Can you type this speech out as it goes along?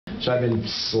So I've been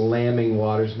slamming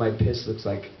waters. My piss looks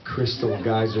like crystal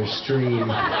geyser stream.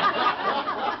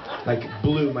 Like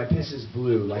blue. My piss is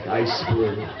blue, like ice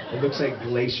blue. It looks like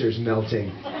glaciers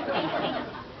melting.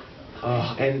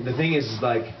 And the thing is,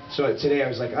 like, so today I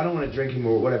was like, I don't want to drink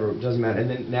anymore, whatever, it doesn't matter. And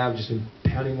then now I've just been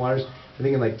pounding waters. I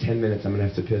think in like 10 minutes I'm going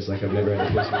to have to piss like I've never had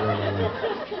to piss in my life.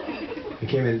 I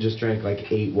came in and just drank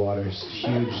like 8 waters.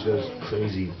 Huge, those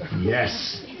crazy.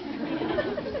 Yes!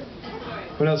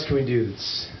 What else can we do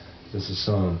that's a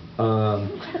song?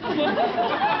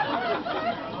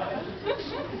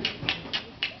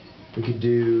 We could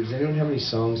do, does anyone have any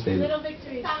songs they... Little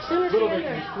Victories. Little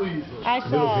Victories, please. I saw.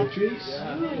 Little Victories?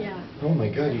 Yeah. Oh my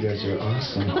god, you guys are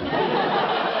awesome.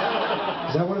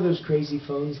 Is that one of those crazy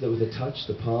phones that with a touch,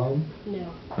 the palm?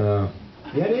 No.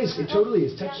 Yeah, it is. It totally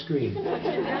is. Touch screen.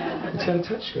 It's got a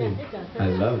touch screen. I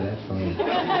love that phone.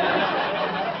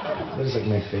 That is like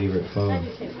my favorite I phone.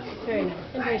 do too. Very nice.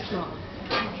 And very small.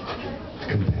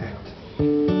 Compact.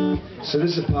 So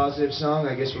this is a positive song.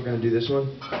 I guess we're going to do this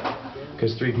one.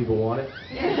 Because 3 people want it.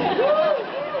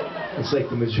 It's like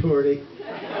the majority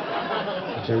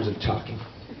in terms of talking.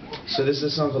 So this is a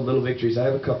song called Little Victories. I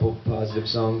have a couple positive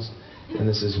songs, and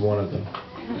this is one of them.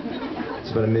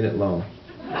 It's about a minute long.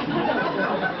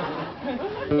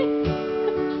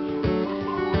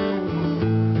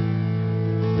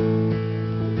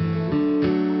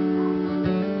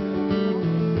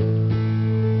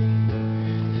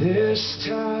 This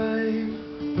time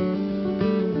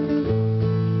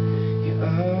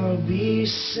I'll be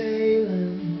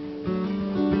sailing.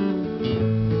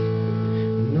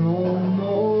 No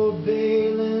more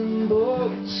bailing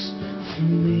boats for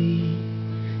me.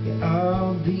 Yeah,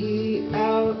 I'll be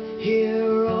out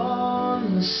here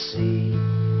on the sea.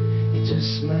 It's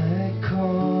just my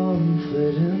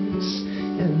confidence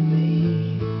in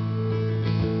me.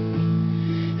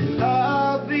 And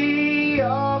I'll be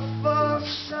off for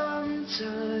some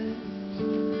time,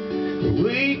 a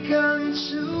week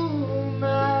unto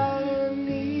my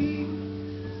knees.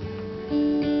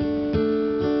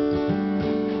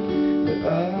 But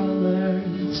I'll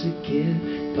learn to get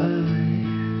by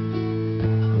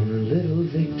on a little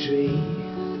victory.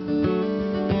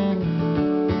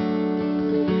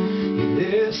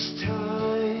 This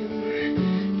time,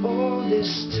 oh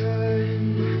this time,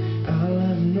 I'll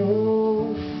have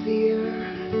no fear.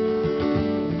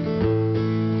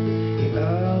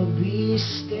 I'll be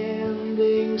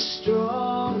standing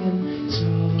strong and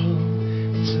tall,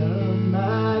 turn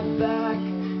my back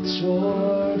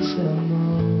towards them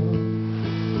all.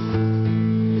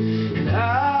 And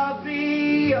I'll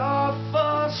be off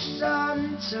for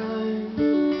some time,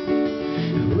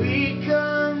 and we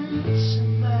come to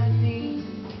my knees,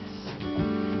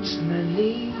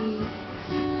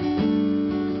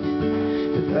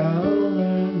 but I'll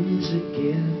learn to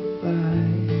get by.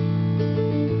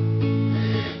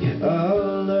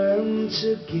 I'll learn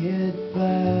to get by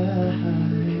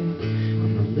on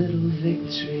a little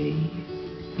victory.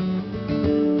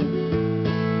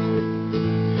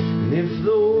 And if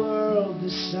the world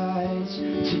decides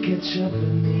to catch up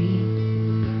with me,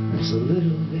 it's a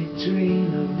little victory,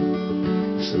 no,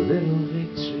 it's a little victory.